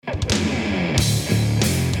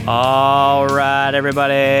All right,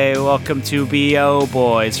 everybody. Welcome to BO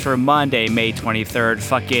Boys for Monday, May 23rd.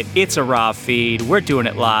 Fuck it. It's a raw feed. We're doing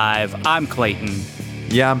it live. I'm Clayton.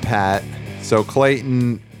 Yeah, I'm Pat. So,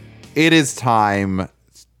 Clayton, it is time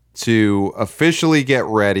to officially get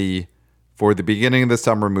ready for the beginning of the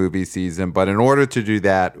summer movie season. But in order to do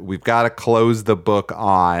that, we've got to close the book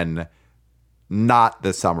on not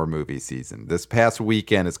the summer movie season. This past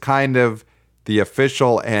weekend is kind of the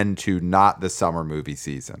official end to not the summer movie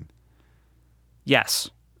season. Yes.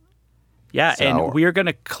 Yeah, and we're going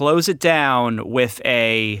to close it down with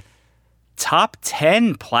a top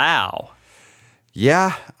 10 plow.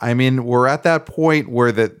 Yeah, I mean, we're at that point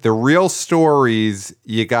where the real stories,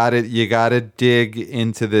 you gotta dig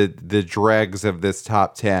into the dregs of this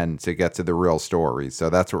top 10 to get to the real stories.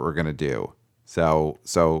 So that's what we're gonna do. So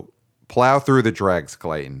plow through the dregs,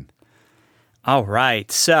 Clayton. All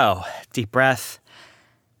right, so deep breath.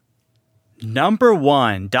 Number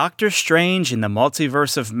 1, Doctor Strange in the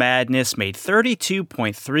Multiverse of Madness made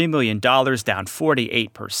 $32.3 million, down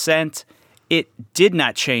 48%. It did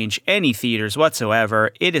not change any theaters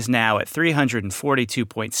whatsoever. It is now at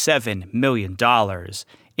 $342.7 million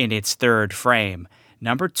in its third frame.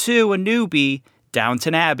 Number 2, a newbie,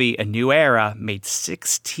 Downton Abbey, A New Era, made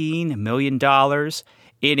 $16 million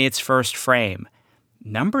in its first frame.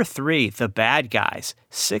 Number 3, The Bad Guys,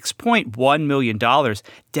 $6.1 million,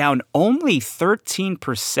 down only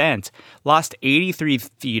 13%, lost 83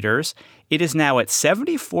 theaters. It is now at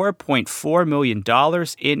 $74.4 million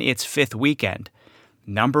in its fifth weekend.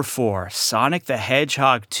 Number 4, Sonic the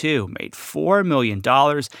Hedgehog 2 made $4 million,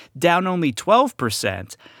 down only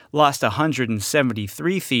 12%, lost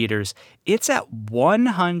 173 theaters. It's at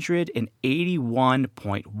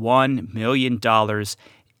 $181.1 million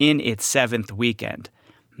in its seventh weekend.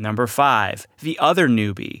 Number 5, The Other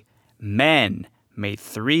Newbie, Men, made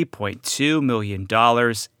 $3.2 million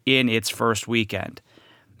in its first weekend.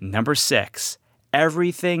 Number 6,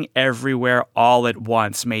 Everything Everywhere All at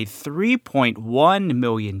Once made $3.1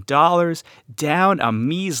 million, down a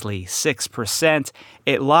measly 6%.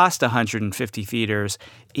 It lost 150 theaters.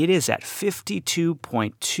 It is at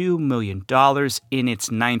 $52.2 million in its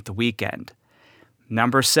ninth weekend.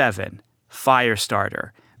 Number 7, Firestarter,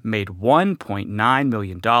 made $1.9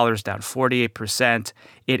 million, down 48%.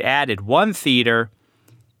 It added one theater.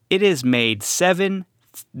 It has made $7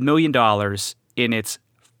 million in its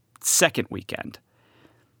second weekend.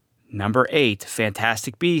 Number 8,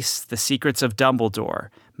 Fantastic Beasts, The Secrets of Dumbledore,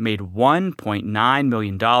 made $1.9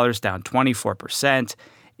 million, down 24%.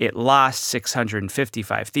 It lost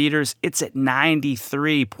 655 theaters. It's at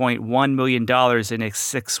 $93.1 million in its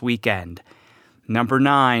sixth weekend. Number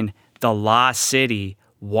 9, The Lost City,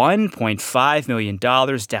 $1.5 million,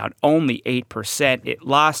 down only 8%. It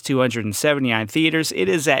lost 279 theaters. It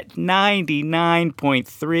is at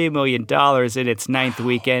 $99.3 million in its ninth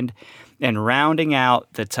weekend. And rounding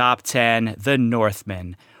out the top 10, The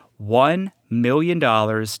Northman, $1 million, down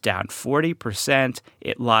 40%.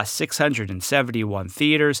 It lost 671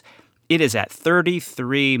 theaters. It is at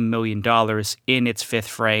 $33 million in its fifth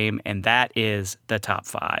frame, and that is the top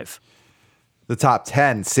 5. The top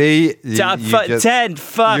 10. See? 10. Fuck, I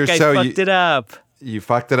fucked it up. You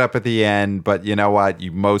fucked it up at the end, but you know what?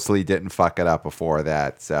 You mostly didn't fuck it up before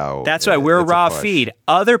that. So that's why we're a raw feed.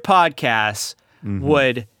 Other podcasts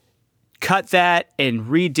would cut that and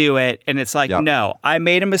redo it, and it's like, no, I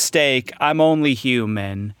made a mistake. I'm only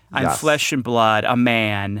human. I'm flesh and blood, a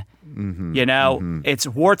man. You know, it's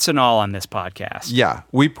warts and all on this podcast. Yeah,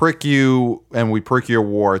 we prick you, and we prick your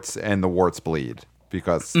warts, and the warts bleed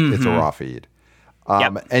because it's a raw feed.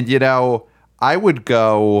 And you know, I would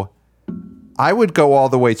go all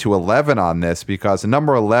the way to 11 on this because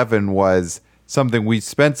number 11 was something we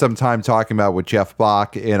spent some time talking about with Jeff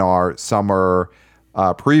Bach in our summer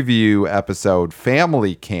preview episode,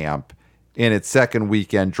 Family Camp. In its second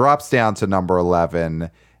weekend, drops down to number 11,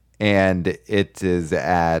 and it is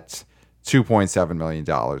at $2.7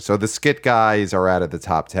 million. So the skit guys are out of the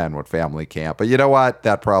top 10 with Family Camp. But you know what?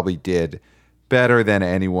 That probably did better than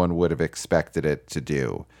anyone would have expected it to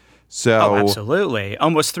do. So, absolutely.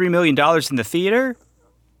 Almost $3 million in the theater?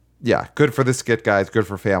 Yeah, good for the skit guys, good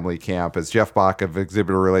for Family Camp. As Jeff Bach of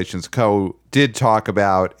Exhibitor Relations Co. did talk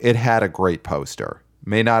about, it had a great poster.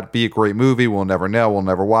 May not be a great movie, we'll never know, we'll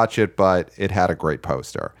never watch it, but it had a great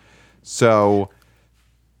poster. So,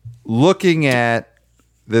 looking at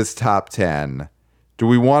this top 10, do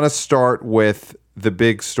we want to start with the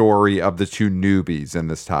big story of the two newbies in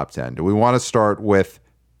this top 10? Do we want to start with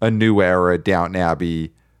A New Era, Downton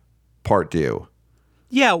Abbey, Part 2?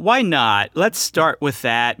 Yeah, why not? Let's start with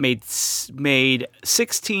that. Made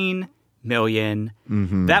 $16 million.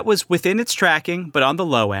 That was within its tracking, but on the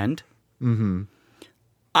low end.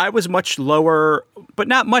 I was much lower, but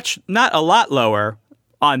not a lot lower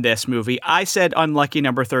on this movie. I said unlucky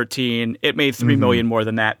number 13. It made $3 million more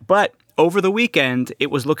than that. But over the weekend,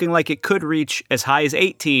 it was looking like it could reach as high as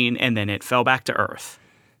 18, and then it fell back to earth.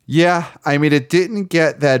 Yeah, I mean, it didn't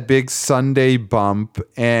get that big Sunday bump.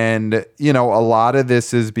 And, a lot of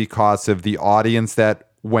this is because of the audience that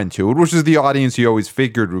went to it, which is the audience you always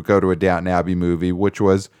figured would go to a Downton Abbey movie, which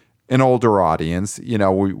was an older audience.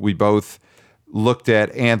 We both looked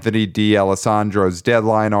at Anthony D'Alessandro's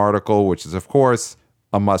Deadline article, which is, of course,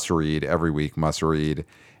 a must-read, every week must-read.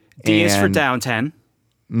 D is for Downton.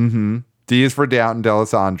 D is for Downton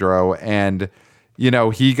D'Alessandro. And,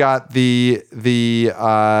 he got the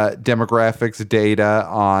demographics data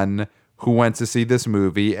on who went to see this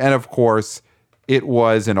movie. And, of course, it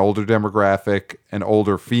was an older demographic, an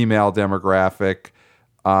older female demographic,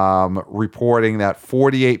 reporting that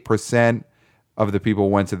 48% of the people who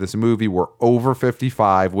went to this movie were over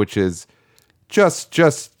 55, which is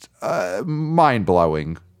just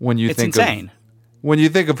mind-blowing when you think insane. When you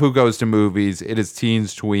think of who goes to movies. It is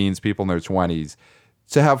teens, tweens, people in their 20s.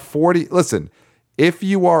 To have 40, listen, if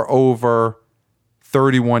you are over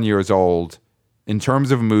 31 years old, in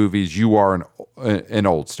terms of movies, you are an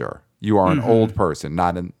oldster. You are an old person,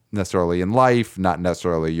 not necessarily in life, not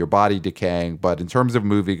necessarily your body decaying, but in terms of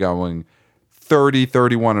movie going, 30,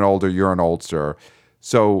 31 and older, you're an oldster.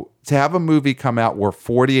 So to have a movie come out where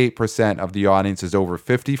 48% of the audience is over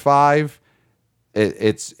 55,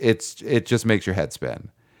 it just makes your head spin.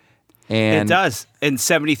 And it does. And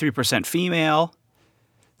 73% female.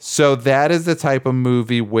 So that is the type of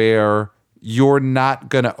movie where you're not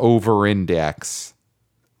going to over-index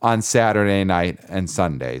on Saturday night and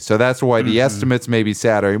Sunday. So that's why the estimates maybe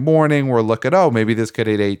Saturday morning we're looking, maybe this could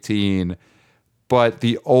hit 18. But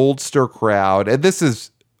the oldster crowd, and this is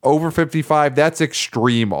over 55, that's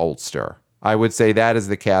extreme oldster. I would say that is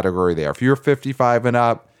the category there. If you're 55 and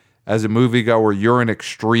up, as a moviegoer, you're an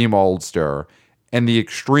extreme oldster. And the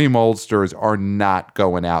extreme oldsters are not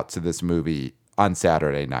going out to this movie on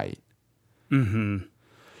Saturday night.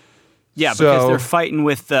 Yeah, because they're fighting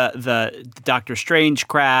with the Doctor Strange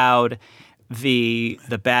crowd, the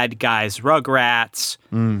bad guys, Rugrats,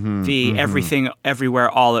 the Everything Everywhere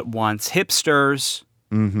All at Once hipsters.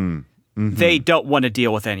 They don't want to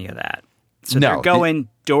deal with any of that. So they're going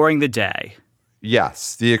during the day.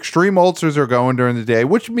 Yes, the extreme oldsters are going during the day,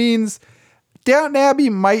 which means Downton Abbey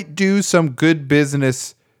might do some good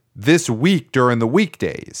business this week during the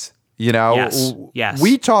weekdays. Yes.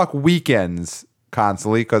 We talk weekends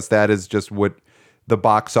constantly because that is just what the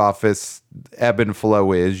box office ebb and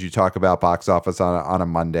flow is. You talk about box office on a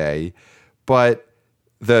Monday, but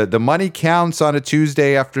the money counts on a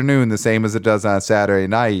Tuesday afternoon the same as it does on a Saturday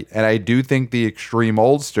night. And I do think the extreme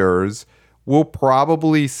oldsters will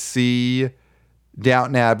probably see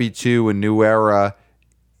Downton Abbey 2, A New Era,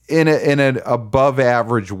 in an above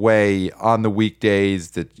average way on the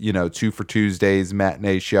weekdays. That 2 for Tuesdays,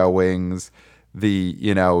 matinee showings.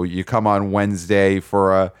 You come on Wednesday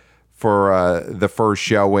for the first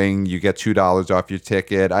showing, you get $2 off your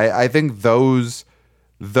ticket. I think those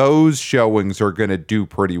showings are going to do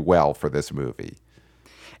pretty well for this movie.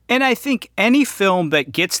 And I think any film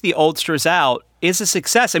that gets the oldsters out is a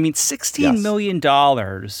success. I mean, $16 million,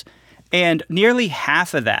 and nearly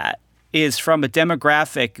half of that is from a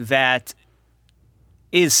demographic that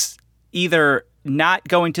is either not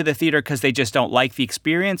going to the theater because they just don't like the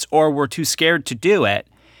experience or were too scared to do it.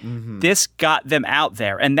 This got them out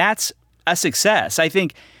there, and that's a success. I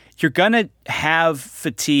think you're going to have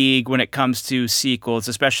fatigue when it comes to sequels,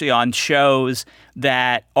 especially on shows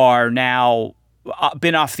that are now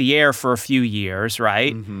been off the air for a few years,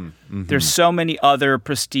 right? There's so many other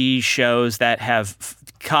prestige shows that have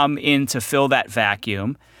come in to fill that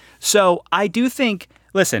vacuum. So I do think,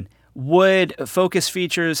 listen, would Focus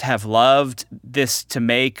Features have loved this to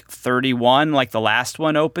make 31 like the last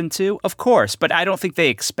one opened to? Of course, but I don't think they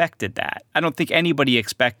expected that. I don't think anybody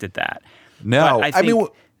expected that. No, but I mean,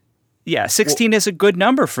 16 is a good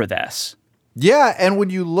number for this. Yeah, and when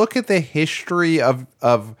you look at the history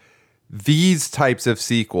of these types of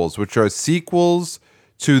sequels, which are sequels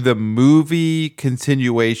to the movie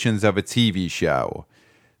continuations of a TV show,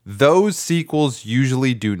 those sequels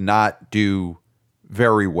usually do not do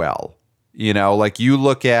very well. Like you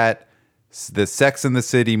look at the Sex and the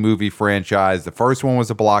City movie franchise, the first one was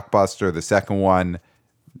a blockbuster, the second one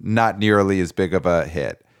not nearly as big of a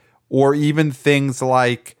hit. Or even things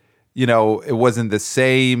like, it wasn't the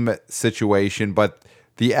same situation, but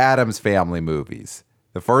the Addams Family movies.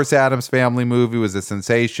 The first Addams Family movie was a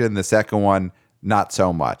sensation. The second one, not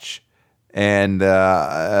so much. And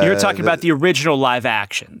you're talking about the original live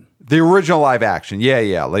action. The original live action.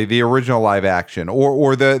 Yeah. Like the original live action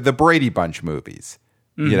or the Brady Bunch movies.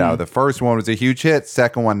 You know, the first one was a huge hit.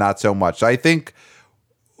 Second one, not so much. So I think,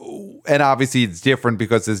 and obviously it's different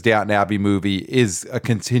because this Downton Abbey movie is a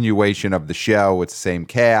continuation of the show. It's the same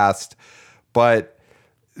cast, but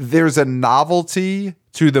there's a novelty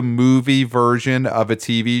to the movie version of a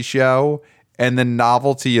TV show, and the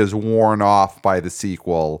novelty is worn off by the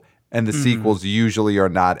sequel, and the sequels usually are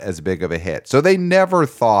not as big of a hit. So they never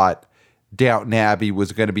thought Downton Abbey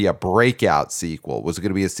was going to be a breakout sequel, was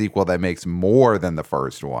going to be a sequel that makes more than the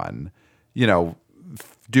first one. You know,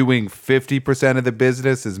 doing 50% of the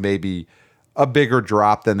business is maybe a bigger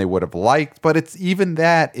drop than they would have liked, but it's even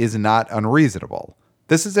that is not unreasonable.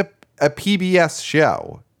 This is a PBS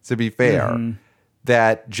show, to be fair,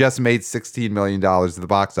 that just made $16 million at the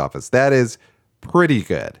box office. That is pretty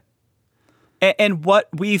good. And what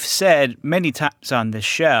we've said many times on this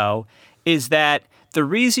show is that the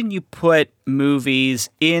reason you put movies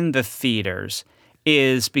in the theaters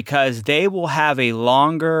is because they will have a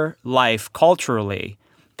longer life culturally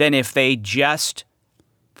than if they just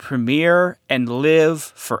premiere and live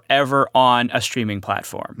forever on a streaming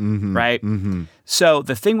platform, right? So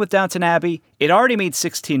the thing with Downton Abbey, it already made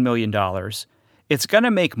 $16 million. It's going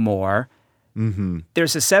to make more.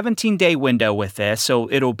 There's a 17-day window with this, so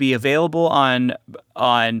it'll be available on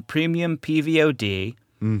premium PVOD,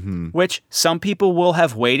 which some people will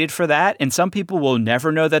have waited for that, and some people will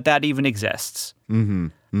never know that that even exists.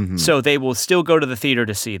 So they will still go to the theater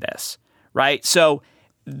to see this, right? So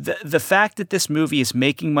the fact that this movie is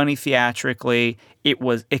making money theatrically,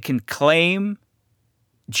 it can claim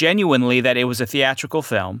genuinely that it was a theatrical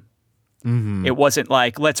film. It wasn't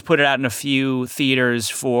like, let's put it out in a few theaters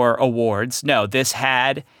for awards. No, this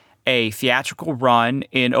had a theatrical run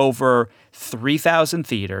in over 3,000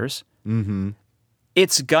 theaters.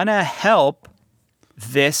 It's gonna help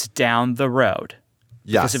this down the road.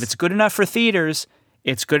 Yes. Because if it's good enough for theaters,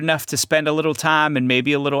 it's good enough to spend a little time and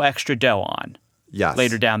maybe a little extra dough on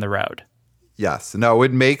later down the road. Yes. No,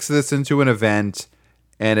 it makes this into an event,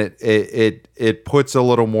 and it puts a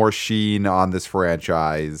little more sheen on this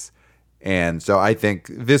franchise. And so I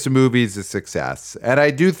think this movie is a success. And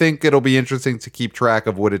I do think it'll be interesting to keep track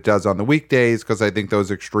of what it does on the weekdays, because I think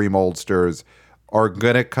those extreme oldsters are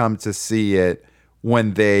going to come to see it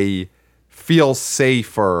when they feel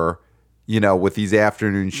safer, you know, with these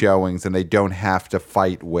afternoon showings, and they don't have to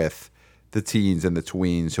fight with the teens and the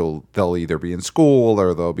tweens who they'll either be in school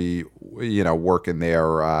or they'll be, you know, working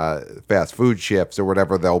their fast food shifts or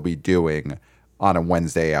whatever they'll be doing on a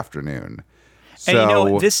Wednesday afternoon. And you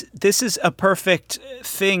know, this is a perfect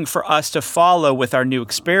thing for us to follow with our new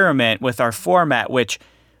experiment, with our format, which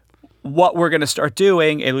what we're going to start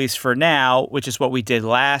doing, at least for now, which is what we did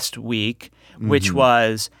last week, which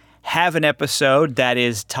was have an episode that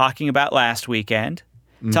is talking about last weekend,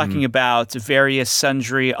 talking about various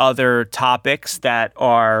sundry other topics that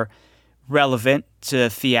are relevant to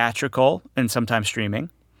theatrical and sometimes streaming,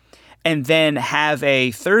 and then have a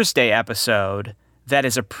Thursday episode that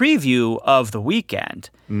is a preview of the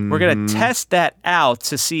weekend. We're going to test that out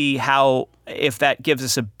to see if that gives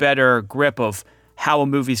us a better grip of how a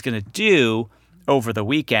movie's going to do over the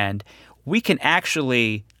weekend. We can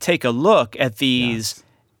actually take a look at these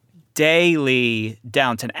daily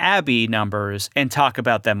Downton Abbey numbers and talk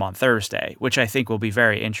about them on Thursday, which I think will be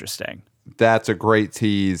very interesting. That's a great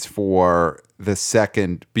tease for the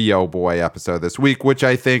second B.O. Boy episode this week, which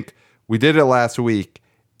I think we did it last week,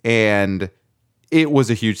 and it was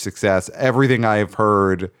a huge success. Everything I have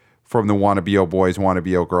heard from the Wanna B.O. Boys, Wanna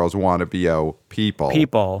B.O. Girls, Wanna B.O.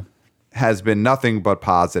 people has been nothing but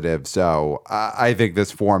positive. So I think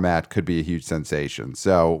this format could be a huge sensation.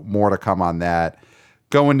 So more to come on that.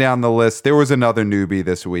 Going down the list, there was another newbie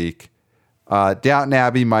this week. Downton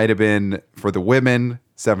Abbey might have been for the women,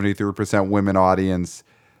 73% women audience.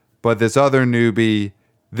 But this other newbie,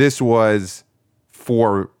 this was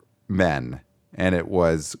for men. And it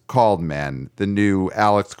was called Men, the new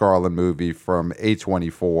Alex Garland movie from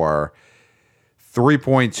A24.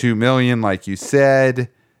 3.2 million, like you said,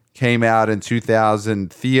 came out in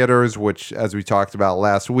 2,000 theaters, which, as we talked about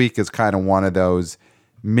last week, is kind of one of those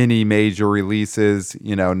mini major releases.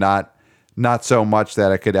 You know, not so much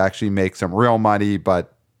that it could actually make some real money,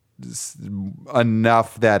 but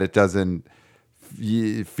enough that it doesn't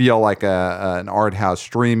feel like an art house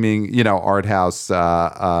streaming, you know, art house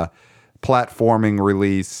platforming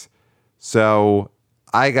release. So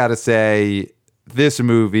I gotta say, this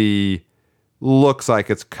movie looks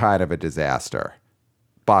like it's kind of a disaster,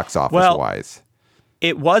 box office wise.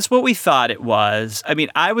 It was what we thought it was. I mean,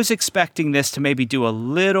 I was expecting this to maybe do a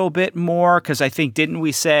little bit more because I think, didn't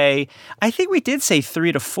we say, I think we did say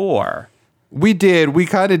 3 to 4. We did. We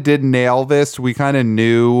kind of did nail this. We kind of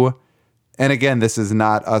knew. And again, this is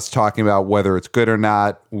not us talking about whether it's good or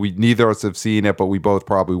not. Neither of us have seen it, but we both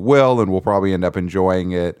probably will, and we'll probably end up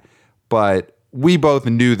enjoying it. But we both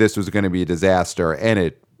knew this was going to be a disaster, and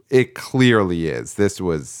it clearly is. This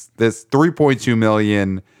 3.2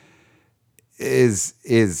 million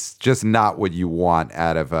is just not what you want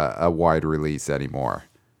out of a wide release anymore.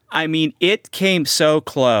 I mean, it came so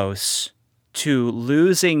close to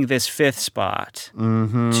losing this 5th spot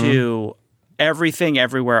to Everything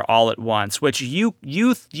Everywhere All at Once, which you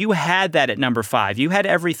had that at number 5. You had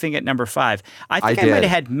Everything at number 5. I think I might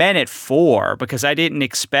have had Men at 4 because I didn't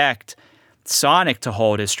expect Sonic to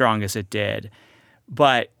hold as strong as it did.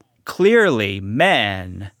 But clearly,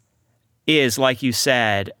 Men is, like you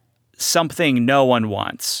said, something no one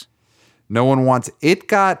wants. No one wants. It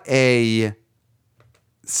got a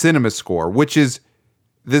cinema score, which is,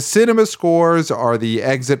 the cinema scores are the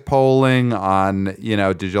exit polling on,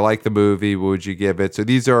 did you like the movie? What would you give it? So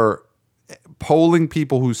these are polling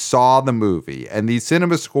people who saw the movie. And these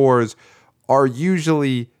cinema scores are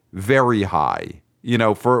usually very high.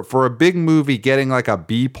 For a big movie, getting like a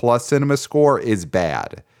B+ cinema score is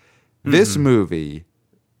bad. This movie,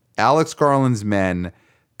 Alex Garland's Men,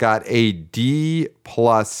 got a D+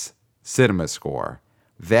 cinema score.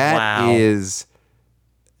 That is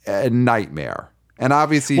a nightmare. And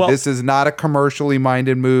obviously, this is not a commercially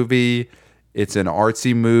minded movie. It's an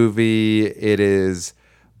artsy movie. It is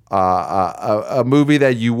a movie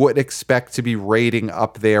that you wouldn't expect to be rating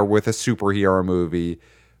up there with a superhero movie.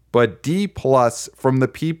 But D+ from the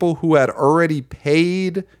people who had already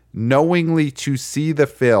paid knowingly to see the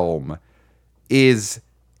film is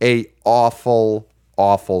a awful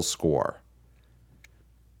score.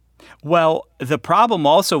 Well, the problem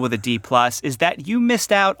also with a D+ is that you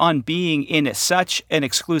missed out on being in such an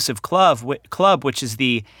exclusive club, which is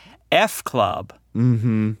the F Club.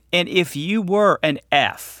 Mm-hmm. And if you were an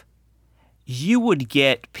F, you would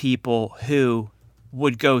get people who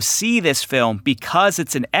would go see this film because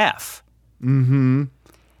it's an F. Mm-hmm.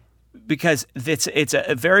 Because it's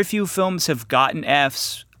very few films have gotten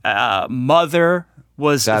Fs. Mother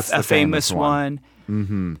was a famous one.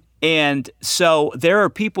 Mm-hmm. And so there are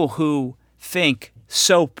people who think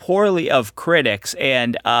so poorly of critics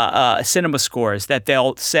and cinema scores that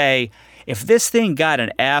they'll say, if this thing got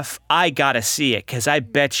an F, I got to see it because I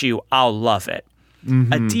bet you I'll love it.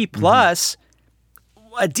 Mm-hmm.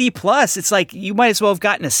 A D+, it's like you might as well have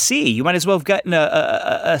gotten a C. You might as well have gotten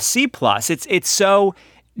a C+. It's so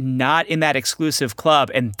not in that exclusive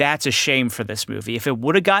club, and that's a shame for this movie. If it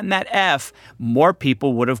would have gotten that F, more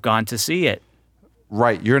people would have gone to see it.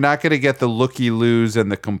 Right. You're not going to get the looky-loos and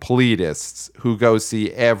the completists who go see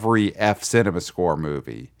every F cinema score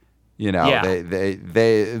movie.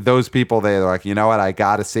 Those people, they're like, you know what? I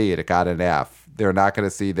got to see it. It got an F. They're not going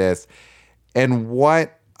to see this. And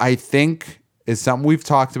what I think is something we've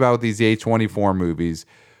talked about with these A24 movies,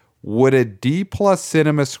 what a D+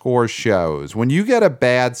 cinema score shows, when you get a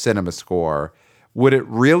bad cinema score, what it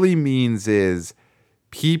really means is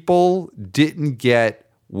people didn't get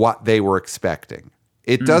what they were expecting.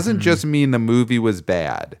 It doesn't just mean the movie was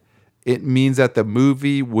bad. It means that the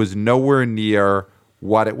movie was nowhere near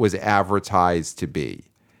what it was advertised to be.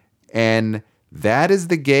 And that is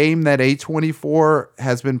the game that A24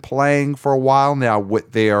 has been playing for a while now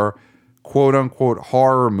with their quote-unquote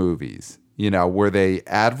horror movies, where they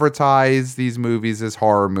advertise these movies as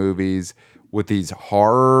horror movies with these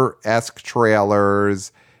horror-esque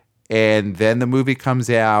trailers, and then the movie comes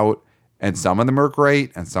out, and some of them are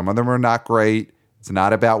great, and some of them are not great. It's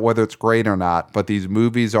not about whether it's great or not, but these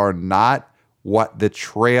movies are not what the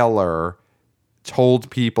trailer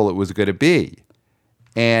told people it was going to be.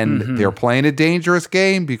 And they're playing a dangerous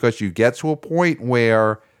game because you get to a point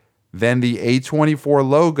where then the A24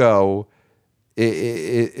 logo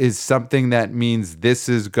is something that means this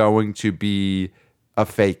is going to be a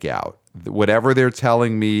fake out. Whatever they're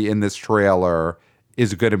telling me in this trailer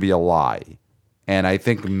is going to be a lie. And I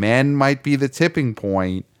think Men might be the tipping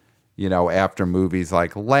point, after movies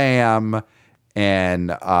like Lamb and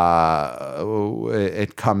It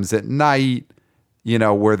Comes at Night,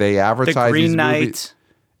 where they advertise Green these Knight. movies.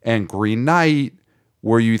 And Green Knight,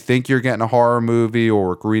 where you think you're getting a horror movie,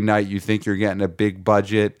 or Green Knight, you think you're getting a big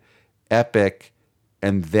budget epic,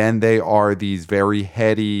 and then they are these very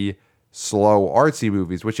heady, slow, artsy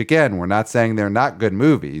movies, which again, we're not saying they're not good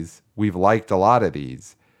movies. We've liked a lot of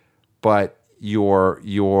these, but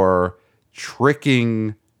you're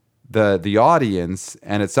tricking the audience,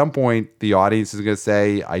 and at some point the audience is going to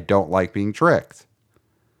say, I don't like being tricked.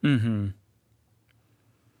 Mm-hmm.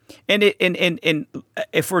 And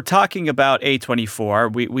if we're talking about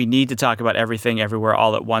A24, we need to talk about Everything Everywhere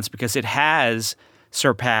All at Once, because it has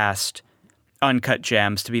surpassed Uncut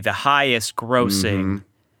Gems to be the highest grossing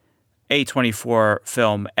A24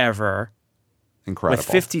 film ever. Incredible. With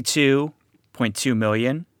 52.2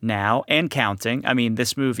 million now and counting. I mean,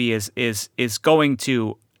 this movie is going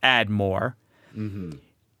to add more. Mm-hmm.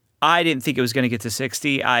 I didn't think it was going to get to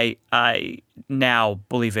 60. I now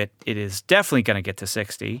believe it is definitely going to get to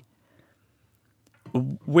 60.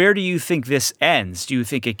 Where do you think this ends? Do you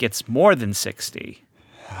think it gets more than 60?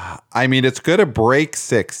 I mean, it's going to break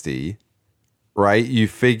 60, right? You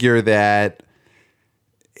figure that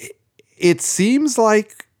it seems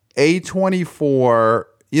like A24,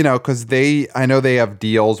 you know, because I know they have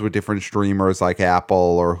deals with different streamers like Apple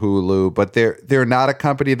or Hulu, but they're not a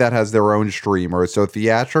company that has their own streamer. So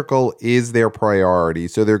theatrical is their priority.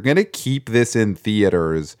 So they're going to keep this in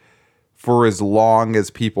theaters for as long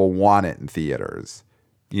as people want it in theaters,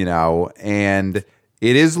 you know, and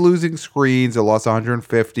it is losing screens. It lost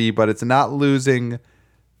 150, but it's not losing,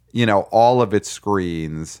 you know, all of its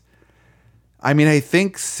screens. I mean, I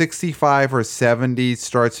think 65 or 70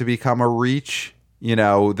 starts to become a reach. You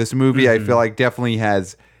know, this movie, I feel like definitely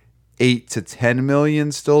has 8 to 10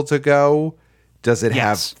 million still to go. Does it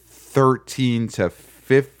have 13 to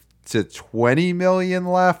 20 million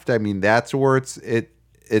left? I mean, that's where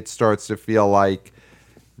it starts to feel like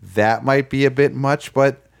that might be a bit much,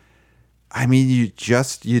 but I mean,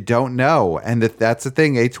 you don't know. And that's the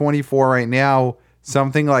thing. A24 right now,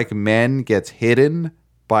 something like Men gets hidden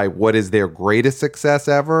by what is their greatest success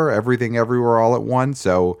ever, Everything Everywhere All at Once.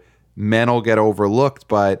 So Men will get overlooked,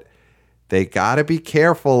 but they got to be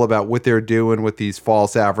careful about what they're doing with these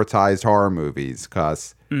false advertised horror movies,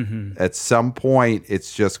 because at some point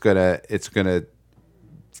it's gonna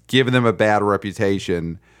give them a bad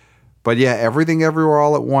reputation. But yeah, Everything Everywhere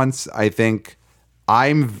All at Once, I think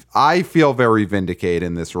I feel very vindicated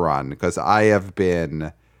in this run, because I have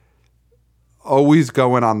been always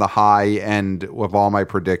going on the high end with all my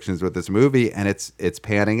predictions with this movie, and it's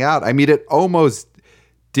panning out. I mean, it almost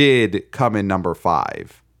did come in number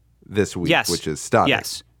 5 this week, which is stunning.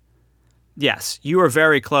 Yes, you were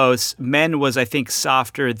very close. Men was, I think,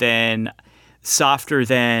 softer than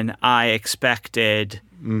I expected,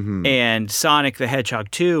 and Sonic the Hedgehog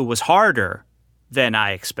 2 was harder than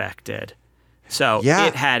I expected. So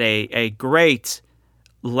it had a great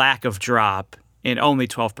lack of drop in only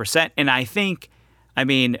 12%. And I think, I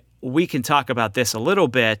mean, we can talk about this a little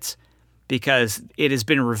bit, because it has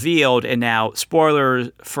been revealed, and now spoilers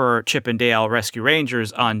for Chip and Dale Rescue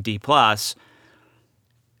Rangers on D+.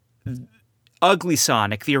 Ugly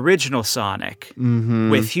Sonic, the original Sonic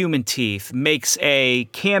with human teeth, makes a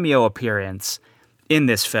cameo appearance in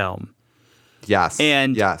this film. Yes.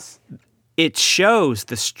 And it shows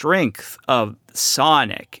the strength of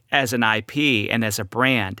Sonic as an IP and as a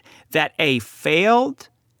brand, that a failed,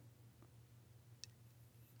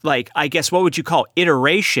 like, I guess, what would you call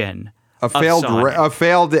iteration? A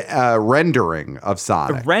failed rendering of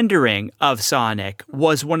Sonic. The rendering of Sonic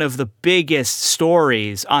was one of the biggest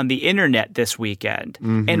stories on the internet this weekend,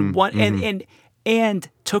 and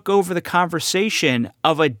took over the conversation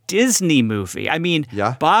of a Disney movie. I mean,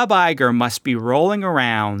 Bob Iger must be rolling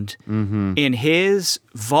around in his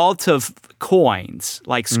vault of coins,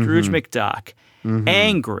 like Scrooge McDuck,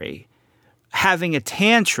 angry, having a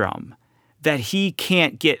tantrum that he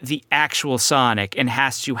can't get the actual Sonic and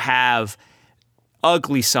has to have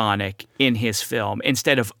Ugly Sonic in his film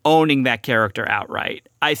instead of owning that character outright.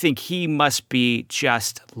 I think he must be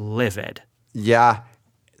just livid. Yeah.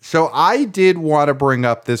 So I did want to bring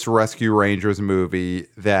up this Rescue Rangers movie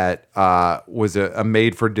that was a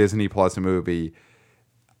made-for-Disney Plus movie.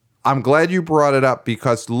 I'm glad you brought it up,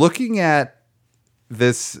 because looking at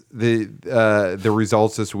the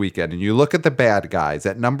results this weekend, and you look at The Bad Guys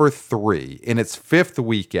at number 3 in its 5th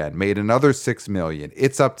weekend, made another $6 million.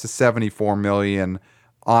 It's up to $74 million,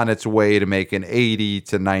 on its way to making $80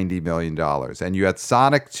 to $90 million. And you had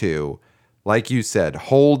Sonic 2, like you said,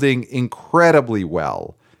 holding incredibly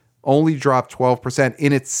well. Only dropped 12%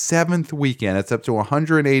 in its 7th weekend. It's up to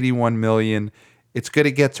 $181 million. It's going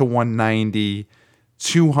to get to $190.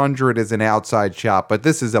 $200 is an outside shot, but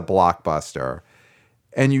this is a blockbuster.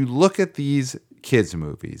 And you look at these kids'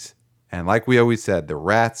 movies, and like we always said, the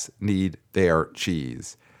rats need their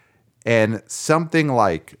cheese. And something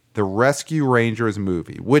like the Rescue Rangers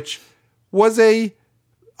movie, which was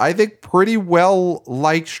I think, pretty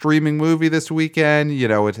well-liked streaming movie this weekend. You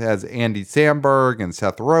know, it has Andy Samberg and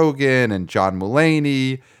Seth Rogen and John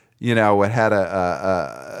Mulaney. You know, it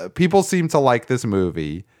had people seem to like this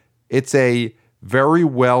movie. It's a very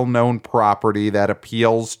well-known property that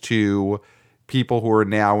appeals to people who are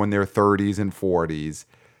now in their 30s and 40s.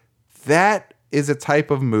 That is a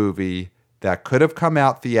type of movie that could have come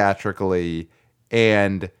out theatrically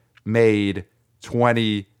and made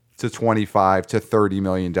 20 to 25 to 30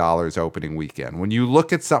 million dollars opening weekend. When you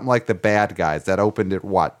look at something like The Bad Guys that opened at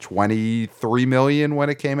what, 23 million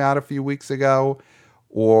when it came out a few weeks ago,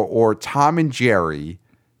 or Tom and Jerry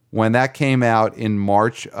when that came out in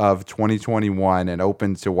March of 2021 and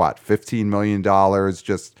opened to what, $15 million,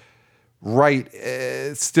 just right,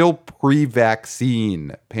 still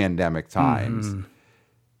pre-vaccine pandemic times. Mm-hmm.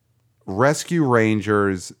 Rescue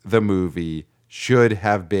Rangers, the movie, should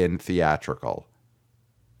have been theatrical.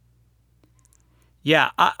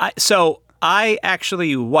 Yeah, so I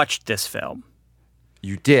actually watched this film.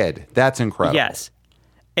 You did? That's incredible. Yes.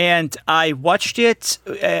 And I watched it.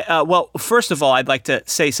 Well, first of all, I'd like to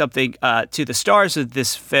say something to the stars of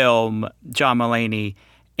this film, John Mulaney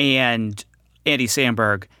and Andy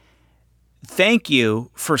Samberg. Thank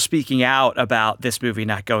you for speaking out about this movie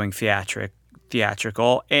not going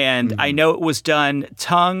theatrical. And I know it was done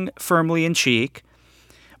tongue firmly in cheek,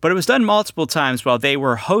 but it was done multiple times while they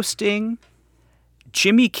were hosting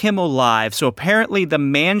Jimmy Kimmel Live. So apparently the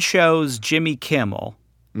Man Show's Jimmy Kimmel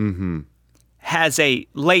has a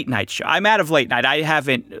late night show. I'm out of late night. I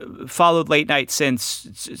haven't followed late night since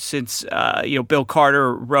Bill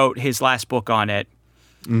Carter wrote his last book on it.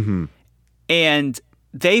 Mm-hmm. And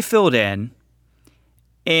they filled in,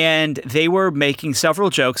 and they were making several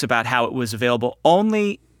jokes about how it was available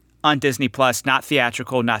only on Disney Plus, not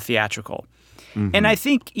theatrical. Mm-hmm. And I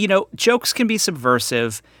think, jokes can be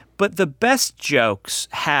subversive, but the best jokes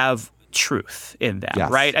have truth in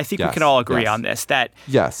them, right? I think we can all agree on this. That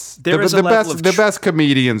there is a level of the best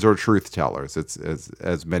comedians are truth tellers. It's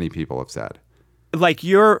as many people have said. Like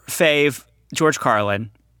your fave, George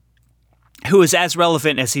Carlin, who is as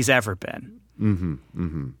relevant as he's ever been. Mm-hmm.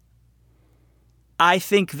 Mm-hmm. I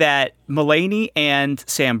think that Mulaney and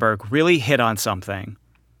Samberg really hit on something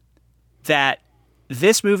that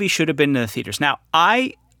this movie should have been in the theaters. Now,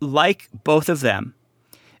 I like both of them.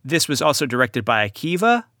 This was also directed by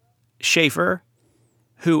Akiva Schaffer,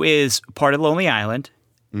 who is part of Lonely Island.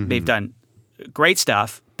 Mm-hmm. They've done great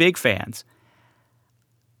stuff, big fans.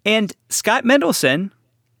 And Scott Mendelson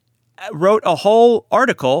wrote a whole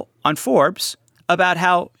article on Forbes about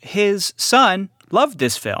how his son loved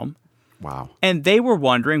this film. Wow. And they were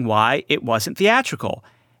wondering why it wasn't theatrical.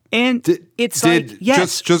 And quick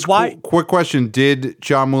question. Did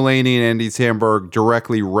John Mulaney and Andy Samberg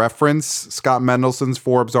directly reference Scott Mendelson's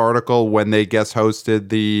Forbes article when they guest hosted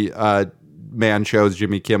the Man Show's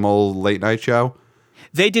Jimmy Kimmel late night show?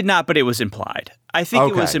 They did not, but it was implied. I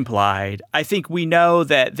think it was implied. I think we know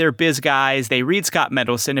that they're biz guys. They read Scott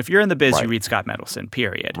Mendelson. If you're in the biz, you read Scott Mendelson,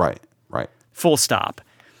 period. Right. Full stop.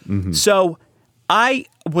 Mm-hmm. So I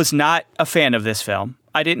was not a fan of this film.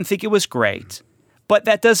 I didn't think it was great. But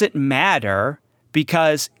that doesn't matter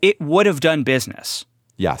because it would have done business.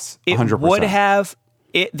 Yes, 100%.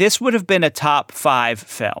 This would have been a top 5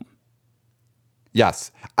 film.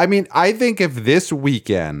 Yes. I mean, I think if this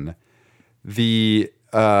weekend the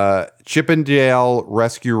Chip 'n Dale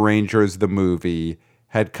Rescue Rangers, the movie,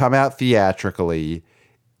 had come out theatrically,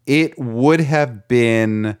 it would have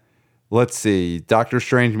been, let's see, Doctor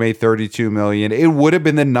Strange made $32 million. It would have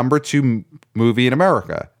been the number 2 movie in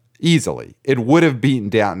America. Easily. It would have beaten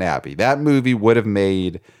Downton Abbey. That movie would have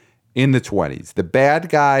made in the 20s. The Bad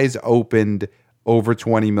Guys opened over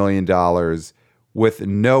 $20 million with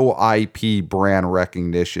no IP brand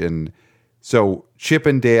recognition. So Chip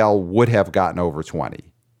 'n Dale would have gotten over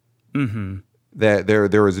 20. Mm-hmm.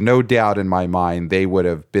 There is no doubt in my mind they would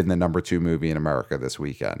have been the number 2 movie in America this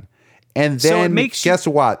weekend. And then guess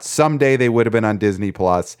what? Someday they would have been on Disney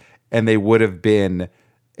Plus, and they would have been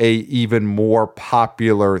a even more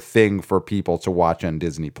popular thing for people to watch on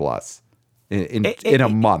Disney Plus in a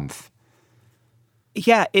month.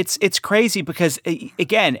 Yeah, it's crazy because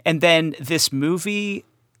again, and then this movie,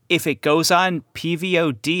 if it goes on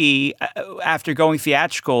PVOD after going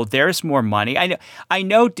theatrical, there's more money. I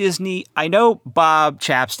know Disney. I know Bob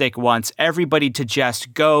Chapstick wants everybody to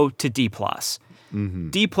just go to D+. Mm-hmm.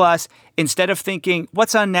 D+, instead of thinking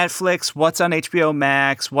what's on Netflix, what's on HBO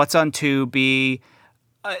Max, what's on Tubi.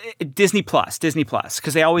 Disney Plus,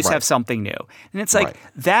 because they always have something new. And it's like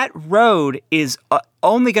that road is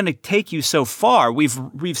only going to take you so far.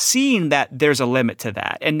 We've seen that there's a limit to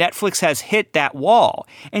that. And Netflix has hit that wall.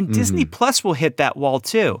 And Disney Plus will hit that wall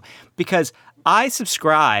too. Because I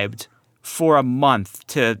subscribed for a month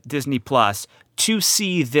to Disney Plus to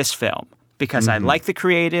see this film. because I like the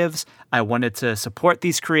creatives. I wanted to support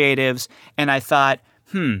these creatives. And I thought,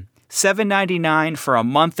 $7.99 for a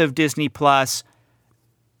month of Disney Plus.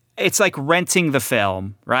 It's like renting the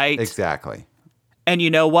film, right? Exactly. And you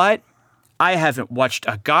know what? I haven't watched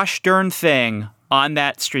a gosh darn thing on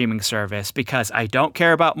that streaming service because I don't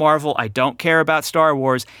care about Marvel, I don't care about Star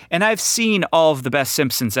Wars, and I've seen all of the best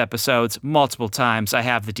Simpsons episodes multiple times. I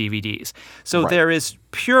have the DVDs. So there is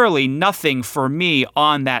purely nothing for me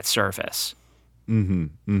on that service.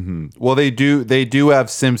 Well, they do have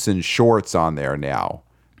Simpsons shorts on there now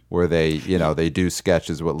where they do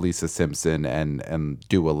sketches with Lisa Simpson and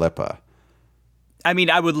Dua Lipa. I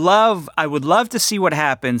mean, I would love to see what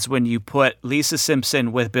happens when you put Lisa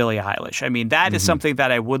Simpson with Billie Eilish. I mean, that is something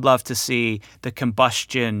that I would love to see, the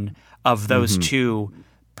combustion of those two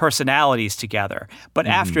personalities together. But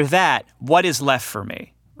after that, what is left for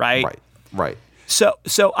me, right? Right.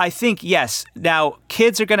 So I think, yes, now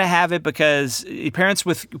kids are going to have it because parents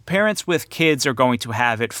with kids are going to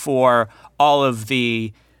have it for all of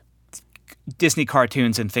the Disney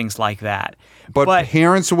cartoons and things like that. But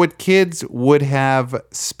parents with kids would have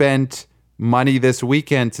spent money this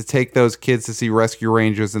weekend to take those kids to see Rescue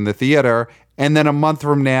Rangers in the theater. And then a month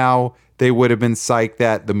from now, they would have been psyched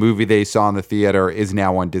that the movie they saw in the theater is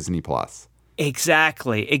now on Disney Plus.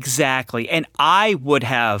 Exactly. And I would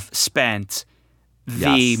have spent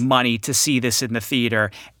the money to see this in the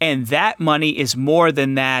theater. And that money is more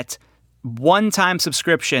than that one-time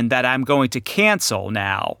subscription that I'm going to cancel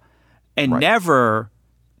now and never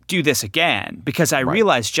do this again because I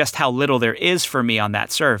realize just how little there is for me on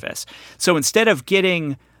that service. So instead of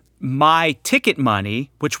getting my ticket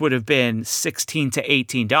money, which would have been $16 to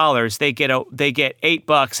 $18, they get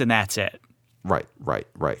 $8 and that's it. Right.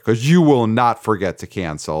 Because you will not forget to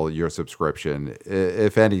cancel your subscription.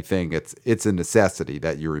 If anything, it's a necessity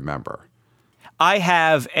that you remember. I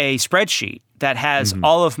have a spreadsheet that has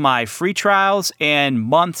all of my free trials and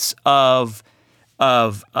months of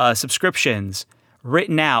subscriptions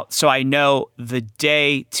written out so I know the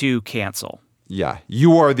day to cancel. Yeah,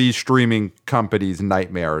 you are the streaming company's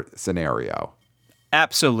nightmare scenario.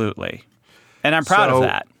 Absolutely. And I'm proud of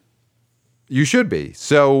that. You should be.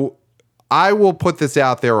 So I will put this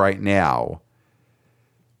out there right now.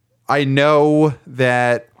 I know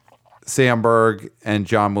that Samberg and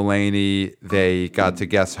John Mulaney, they got to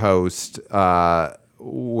guest host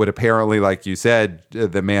what apparently, like you said,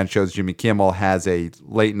 the Man Show's Jimmy Kimmel has a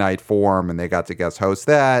late night forum and they got to guest host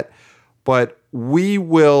that. But we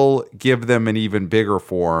will give them an even bigger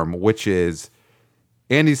forum, which is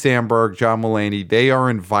Andy Samberg, John Mulaney. They are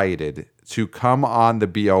invited to come on the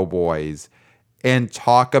BO Boys and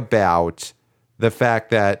talk about the fact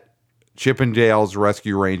that Chip and Dale's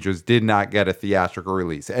Rescue Rangers did not get a theatrical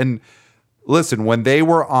release. And listen, when they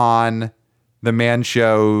were on the Man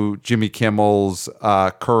Show, Jimmy Kimmel's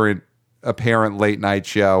current apparent late night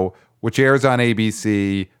show, which airs on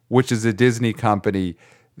ABC, which is a Disney company,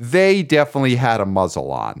 they definitely had a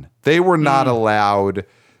muzzle on. They were not allowed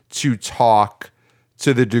to talk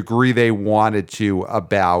to the degree they wanted to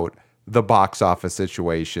about the box office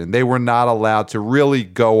situation. They were not allowed to really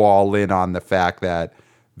go all in on the fact that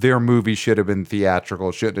their movie should have been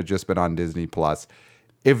theatrical, shouldn't have just been on Disney Plus.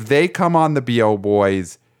 If they come on the BO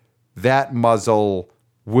Boys, that muzzle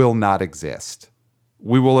will not exist.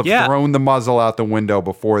 We will have thrown the muzzle out the window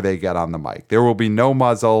before they get on the mic. There will be no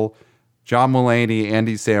muzzle. John Mulaney,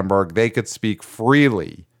 Andy Samberg, they could speak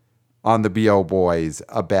freely on the BO Boys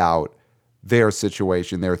about their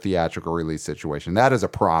situation, their theatrical release situation. That is a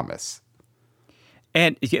promise.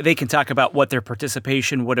 And they can talk about what their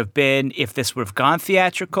participation would have been if this would have gone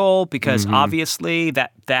theatrical, because obviously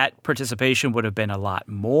that participation would have been a lot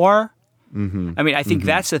more. I mean, I think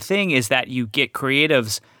that's the thing, is that you get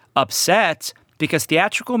creatives upset because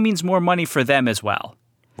theatrical means more money for them as well.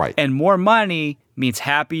 Right. And more money means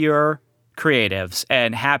happier creatives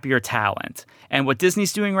and happier talent. And what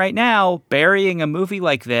Disney's doing right now, burying a movie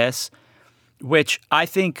like this, which I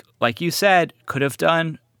think, like you said, could have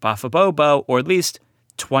done Bafa Bobo or at least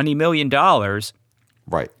 $20 million.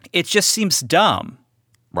 Right. It just seems dumb.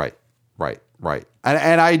 Right.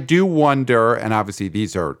 And I do wonder, and obviously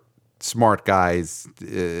these are smart guys,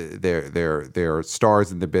 they're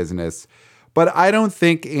stars in the business, but I don't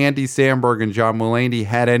think Andy Samberg and John Mulaney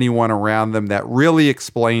had anyone around them that really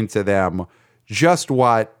explained to them just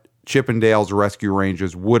what Chip and Dale's Rescue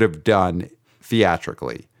Rangers would have done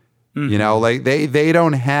theatrically. You know, like they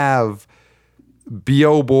don't have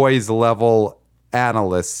BO Boys level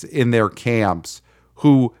analysts in their camps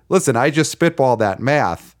who, listen, I just spitballed that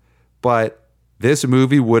math, but this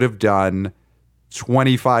movie would have done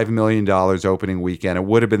 $25 million opening weekend. It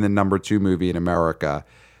would have been the number 2 movie in America.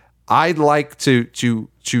 I'd like to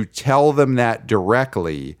tell them that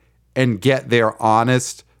directly and get their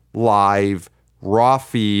honest, live, raw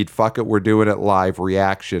feed, fuck it, we're doing it live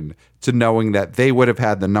reaction to knowing that they would have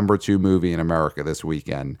had the number 2 movie in America this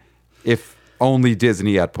weekend if only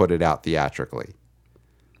Disney had put it out theatrically.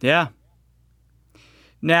 Yeah.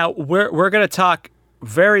 Now, we're going to talk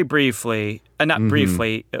very briefly,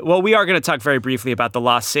 briefly. Well, we are going to talk very briefly about The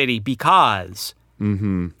Lost City because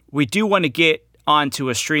we do want to get onto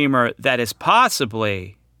a streamer that is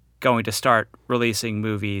possibly going to start releasing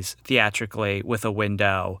movies theatrically with a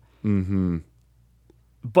window.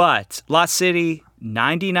 But Lost City,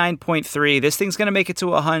 99.3. This thing's going to make it to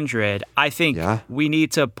 100. I think we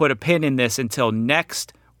need to put a pin in this until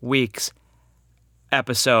next week's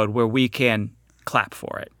episode where we can clap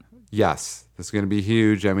for it. Yes, this is going to be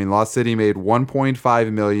huge. I mean, Lost City made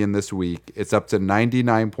 $1.5 million this week. It's up to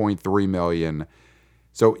 $99.3 million.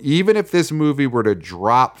 So even if this movie were to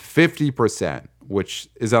drop 50%, which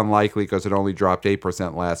is unlikely because it only dropped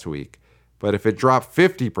 8% last week, but if it dropped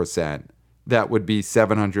 50%, that would be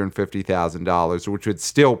 $750,000, which would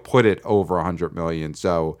still put it over $100 million.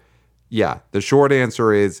 So, yeah, the short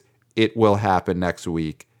answer is it will happen next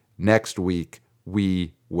week. Next week,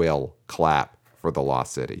 we will clap for The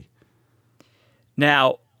Lost City.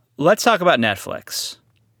 Now, let's talk about Netflix.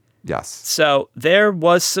 Yes. So there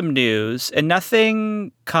was some news and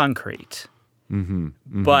nothing concrete.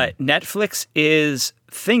 But Netflix is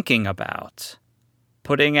thinking about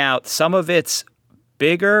putting out some of its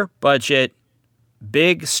bigger budget,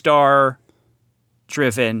 big star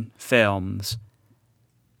driven films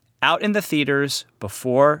out in the theaters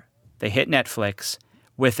before they hit Netflix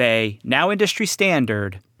with a now industry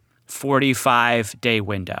standard 45-day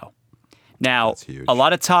window. Now, a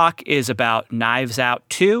lot of talk is about Knives Out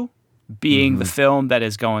 2 being the film that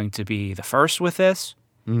is going to be the first with this.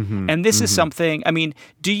 And this is something, I mean,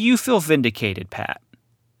 do you feel vindicated, Pat?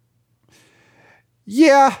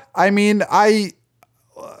 Yeah, I mean, I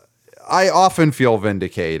often feel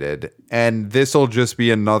vindicated, and this will just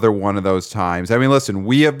be another one of those times. I mean, listen,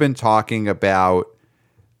 we have been talking about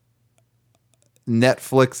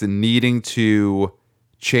Netflix needing to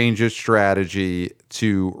change its strategy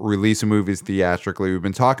to release movies theatrically. We've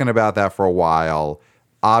been talking about that for a while.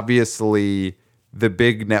 Obviously, the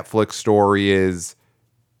big Netflix story is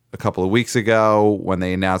a couple of weeks ago when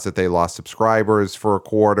they announced that they lost subscribers for a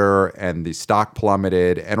quarter and the stock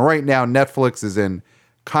plummeted. And right now, Netflix is in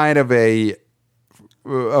kind of a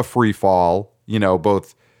free fall, you know,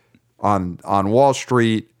 both on Wall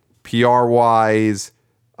Street, PR wise.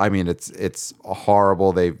 I mean, it's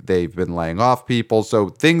horrible. They've been laying off people. So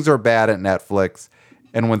things are bad at Netflix.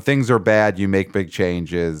 And when things are bad, you make big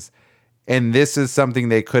changes. And this is something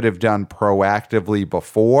they could have done proactively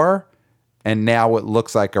before. And now it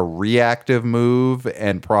looks like a reactive move.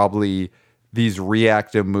 And probably these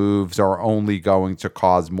reactive moves are only going to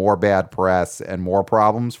cause more bad press and more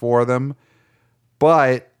problems for them.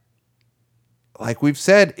 But like we've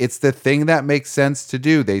said, it's the thing that makes sense to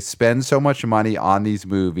do. They spend so much money on these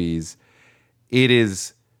movies. It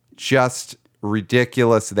is just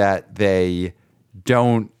ridiculous that they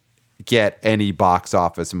don't get any box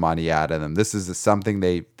office money out of them. This is something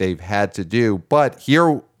they've had to do. But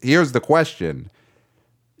here's the question.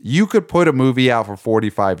 You could put a movie out for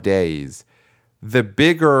 45 days. The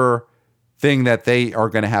bigger thing that they are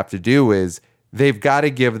going to have to do is they've got to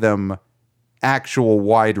give them actual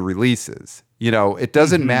wide releases. You know, it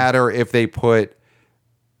doesn't matter if they put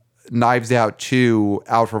Knives Out 2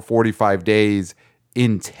 out for 45 days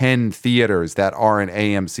in 10 theaters that aren't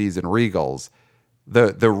AMC's and Regals.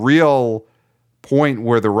 The real point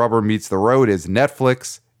where the rubber meets the road is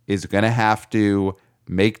Netflix is going to have to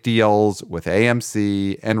make deals with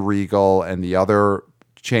AMC and Regal and the other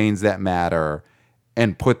chains that matter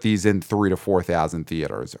and put these in 3,000 to 4,000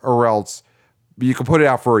 theaters, or else you can put it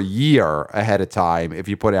out for a year ahead of time. If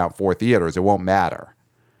you put it out 4 theaters, it won't matter.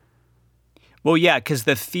 Well, yeah, because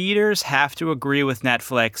the theaters have to agree with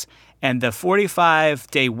Netflix, and the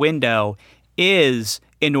 45-day window is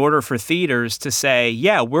in order for theaters to say,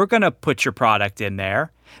 yeah, we're going to put your product in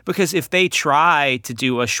there. Because if they try to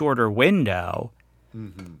do a shorter window,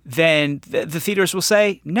 then the theaters will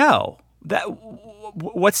say, no.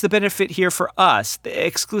 What's the benefit here for us? The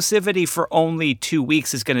exclusivity for only 2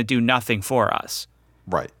 weeks is going to do nothing for us.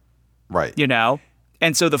 Right. You know?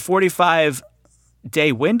 And so the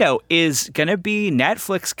 45-day window is going to be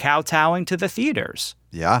Netflix kowtowing to the theaters.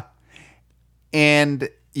 Yeah. And,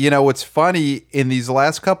 you know, what's funny, in these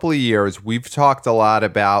last couple of years, we've talked a lot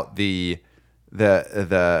about the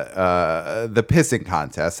pissing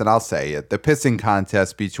contest, and I'll say it, the pissing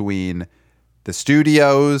contest between the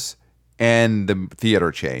studios and the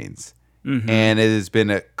theater chains. And it has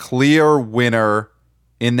been a clear winner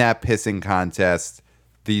in that pissing contest.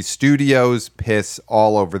 The studios piss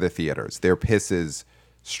all over the theaters. Their piss is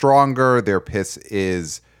stronger. Their piss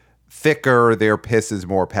is thicker. Their piss is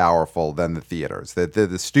more powerful than the theaters.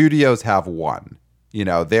 The studios have won. You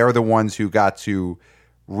know, they're the ones who got to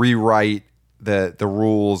rewrite the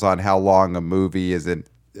rules on how long a movie isn't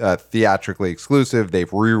theatrically exclusive.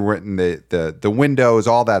 They've rewritten the windows,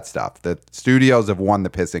 all that stuff. The studios have won the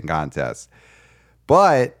pissing contest.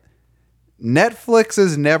 But Netflix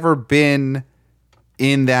has never been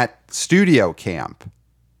in that studio camp,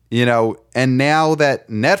 you know, and now that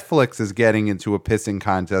Netflix is getting into a pissing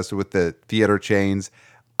contest with the theater chains,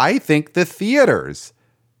 I think the theaters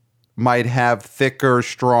might have thicker,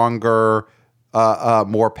 stronger,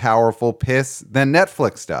 more powerful piss than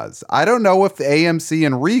Netflix does. I don't know if AMC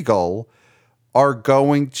and Regal are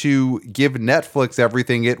going to give Netflix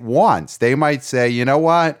everything it wants. They might say, you know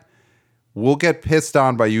what? We'll get pissed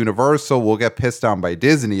on by Universal. We'll get pissed on by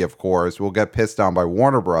Disney, of course. We'll get pissed on by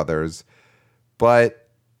Warner Brothers. But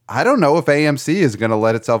I don't know if AMC is going to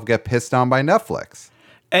let itself get pissed on by Netflix.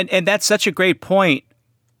 And that's such a great point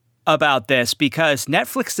about this, because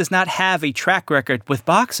Netflix does not have a track record with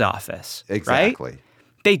box office. Exactly. Right?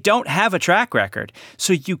 They don't have a track record.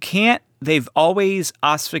 So you can't, they've always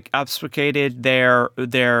obfuscated their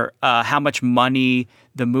how much money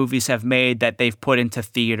the movies have made that they've put into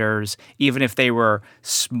theaters, even if they were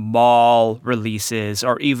small releases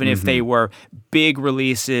or even if they were big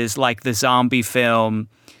releases like the zombie film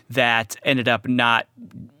that ended up not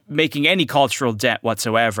making any cultural dent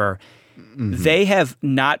whatsoever. They have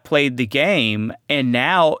not played the game, and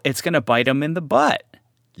now it's going to bite them in the butt.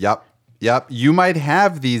 Yep. You might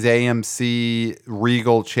have these AMC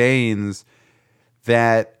Regal chains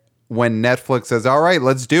that when Netflix says, all right,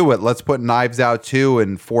 let's do it. Let's put Knives Out 2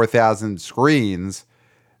 in 4,000 screens.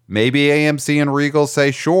 Maybe AMC and Regal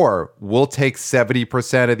say, sure, we'll take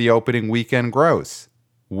 70% of the opening weekend gross.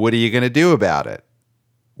 What are you going to do about it?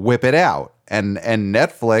 Whip it out. And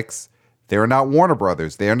Netflix, they're not Warner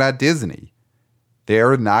Brothers. They're not Disney.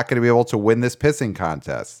 They're not going to be able to win this pissing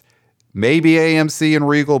contest. Maybe AMC and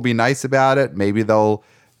Regal will be nice about it. Maybe they'll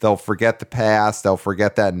forget the past. They'll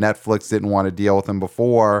forget that Netflix didn't want to deal with them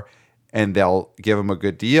before, and they'll give them a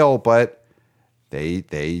good deal. But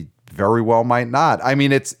they very well might not. I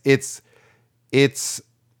mean, it's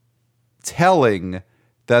telling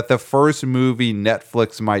that the first movie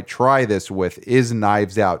Netflix might try this with is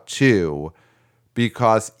Knives Out 2,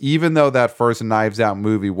 because even though that first Knives Out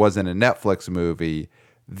movie wasn't a Netflix movie,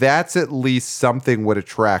 that's at least something with a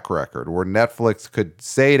track record where Netflix could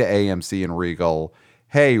say to AMC and Regal,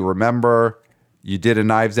 hey, remember you did a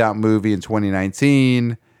Knives Out movie in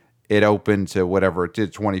 2019. It opened to whatever it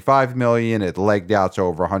did, 25 million. It legged out to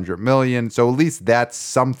over 100 million. So at least that's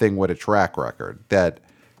something with a track record that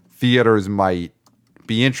theaters might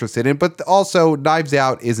be interested in. But also, Knives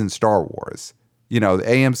Out isn't Star Wars. You know,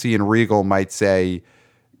 AMC and Regal might say,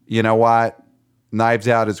 you know what, Knives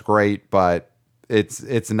Out is great, but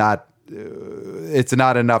it's not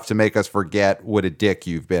enough to make us forget what a dick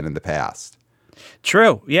you've been in the past.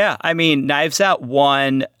 True. Yeah. I mean, Knives Out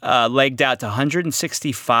won, legged out to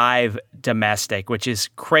 165 domestic, which is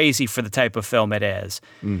crazy for the type of film it is.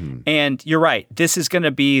 And you're right. This is going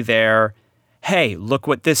to be their, hey, look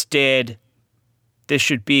what this did. This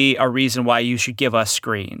should be a reason why you should give us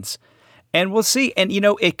screens. And we'll see. And, you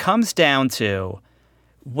know, it comes down to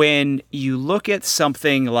when you look at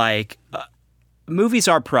something like movies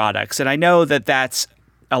are products. And I know that that's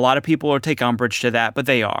a lot of people will take umbrage to that, but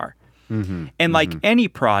they are. And like any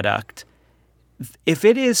product, if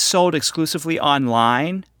it is sold exclusively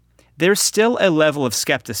online, there's still a level of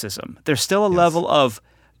skepticism. There's still a level of,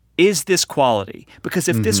 is this quality? Because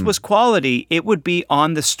if this was quality, it would be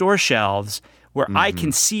on the store shelves where I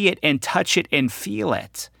can see it and touch it and feel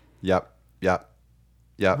it. Yep.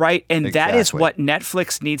 Right? And that is what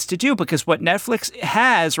Netflix needs to do, because what Netflix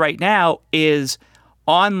has right now is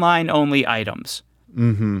online-only items.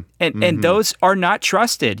 And those are not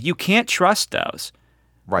trusted. You can't trust those.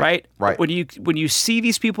 Right. When you see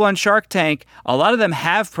these people on Shark Tank, a lot of them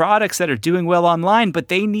have products that are doing well online, but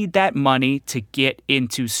they need that money to get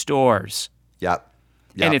into stores. Yep.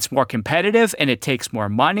 And it's more competitive, and it takes more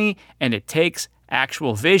money, and it takes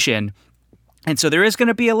actual vision. And so there is going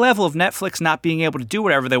to be a level of Netflix not being able to do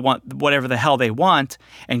whatever they want, whatever the hell they want,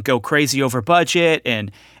 and go crazy over budget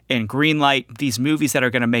and greenlight these movies that are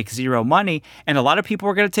going to make zero money. And a lot of people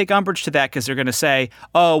are going to take umbrage to that because they're going to say,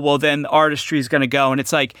 oh, well, then the artistry is going to go. And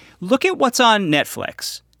it's like, look at what's on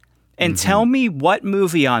Netflix and tell me what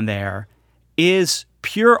movie on there is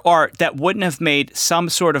pure art that wouldn't have made some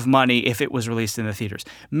sort of money if it was released in the theaters.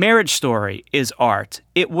 Marriage Story is art.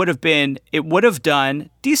 It would have done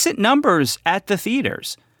decent numbers at the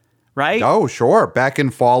theaters, right? Oh, sure. Back in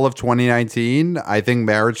fall of 2019, I think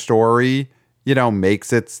Marriage Story,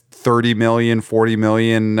 makes its 30 million, 40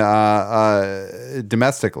 million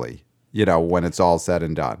domestically, when it's all said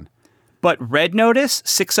and done. But Red Notice,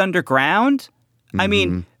 Six Underground, I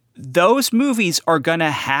mean, those movies are going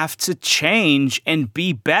to have to change and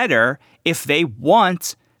be better if they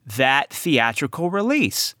want that theatrical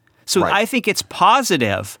release. So Right. I think it's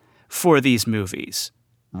positive for these movies.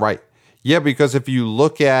 Right. Yeah, because if you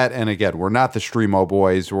look at, and again, we're not the Streamo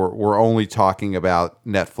boys, we're only talking about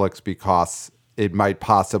Netflix because it might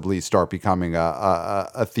possibly start becoming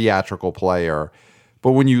a theatrical player.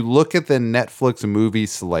 But when you look at the Netflix movie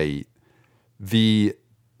slate, the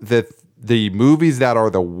movies that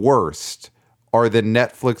are the worst are the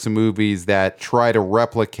Netflix movies that try to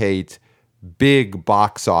replicate big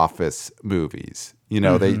box office movies.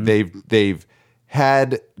 They've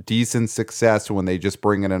had decent success when they just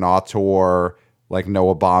bring in an auteur like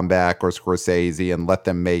Noah Baumbach or Scorsese and let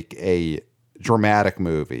them make a dramatic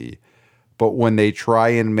movie. But when they try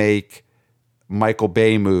and make Michael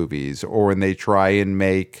Bay movies, or when they try and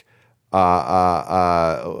make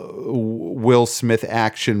Will Smith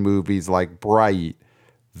action movies like Bright,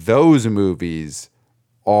 those movies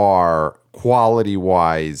are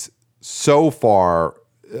quality-wise so far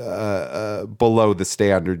below the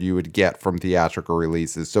standard you would get from theatrical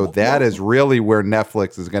releases. So that is really where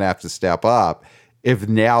Netflix is going to have to step up if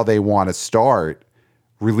now they want to start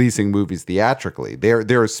releasing movies theatrically.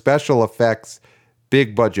 Their special effects,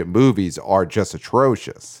 big budget movies are just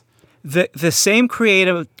atrocious. The same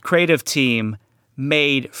creative team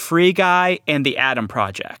made Free Guy and The Adam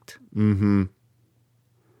Project. Mm-hmm.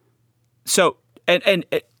 So, and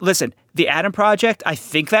listen, The Adam Project, I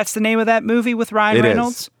think that's the name of that movie with Ryan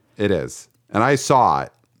Reynolds. It is. And I saw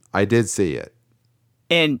it. I did see it.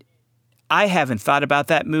 And I haven't thought about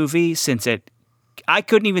that movie since I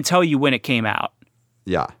couldn't even tell you when it came out.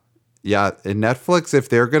 Yeah. Yeah. And Netflix, if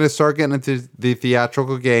they're going to start getting into the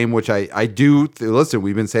theatrical game, which I do, listen,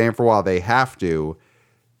 we've been saying for a while, they have to,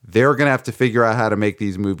 they're going to have to figure out how to make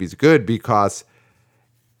these movies good because,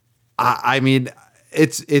 I mean,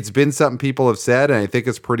 it's been something people have said, and I think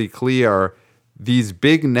it's pretty clear. These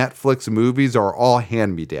big Netflix movies are all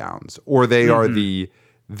hand-me-downs, or they are the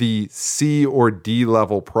C or D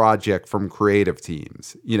level project from creative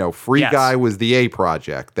teams. Free Guy was the A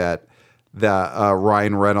project that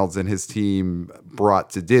Ryan Reynolds and his team brought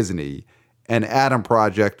to Disney, and Adam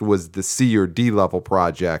Project was the C or D level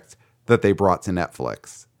project that they brought to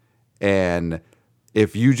Netflix. And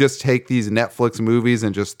if you just take these Netflix movies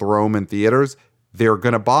and just throw them in theaters, they're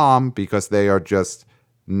going to bomb because they are just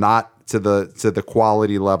not to the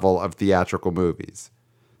quality level of theatrical movies.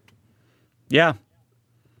 Yeah,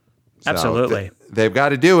 so absolutely. They've got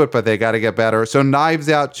to do it, but they got to get better. So Knives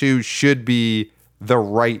Out 2 should be the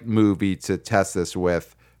right movie to test this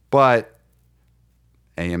with. But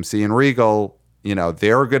AMC and Regal,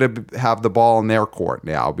 they're going to have the ball in their court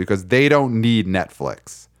now because they don't need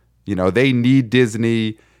Netflix. They need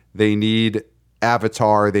Disney. They need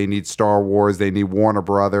Avatar. They need Star Wars. They need Warner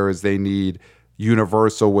Brothers. They need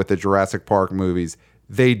Universal with the Jurassic Park movies.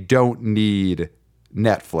 They don't need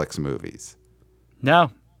Netflix movies. No.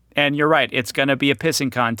 And you're right. It's going to be a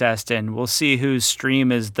pissing contest, and we'll see whose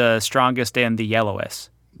stream is the strongest and the yellowest.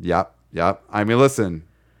 Yep. I mean, listen,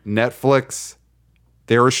 Netflix,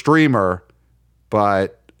 they're a streamer,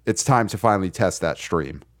 but it's time to finally test that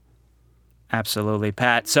stream. Absolutely,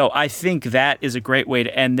 Pat. So I think that is a great way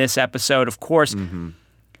to end this episode. Of course,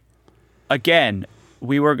 again,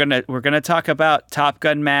 we're gonna talk about Top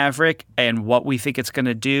Gun Maverick and what we think it's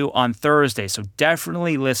gonna do on Thursday. So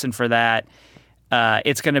definitely listen for that.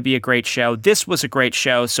 It's going to be a great show. This was a great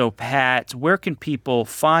show. So, Pat, where can people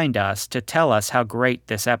find us to tell us how great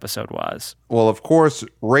this episode was? Well, of course,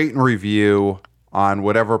 rate and review on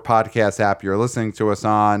whatever podcast app you're listening to us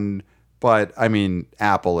on. But, I mean,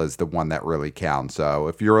 Apple is the one that really counts. So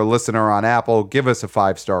if you're a listener on Apple, give us a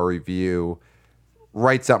 5-star review.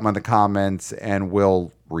 Write something in the comments, and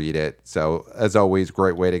we'll read it. So, as always,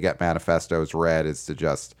 great way to get manifestos read is to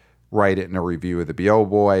just write it in a review of the BO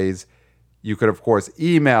Boys. You could, of course,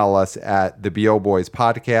 email us at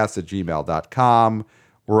theboboyspodcast@gmail.com.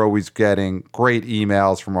 We're always getting great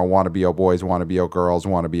emails from our wanna-BO boys, wanna-BO girls,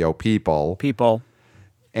 wanna-BO people.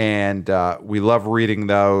 And we love reading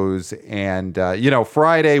those. And,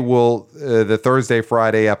 Friday the Thursday,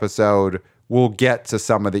 Friday episode, we'll get to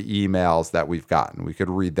some of the emails that we've gotten. We could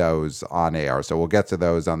read those on air. So we'll get to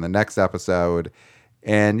those on the next episode.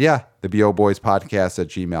 And yeah, the BO Boys podcast at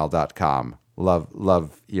gmail.com.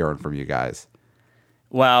 Love hearing from you guys.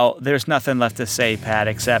 Well, there's nothing left to say, Pat,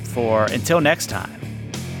 except for until next time.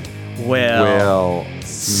 We'll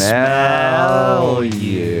smell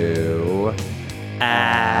you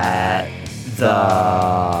at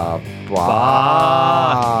the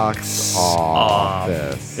box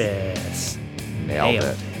office. office. Nailed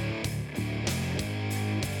it.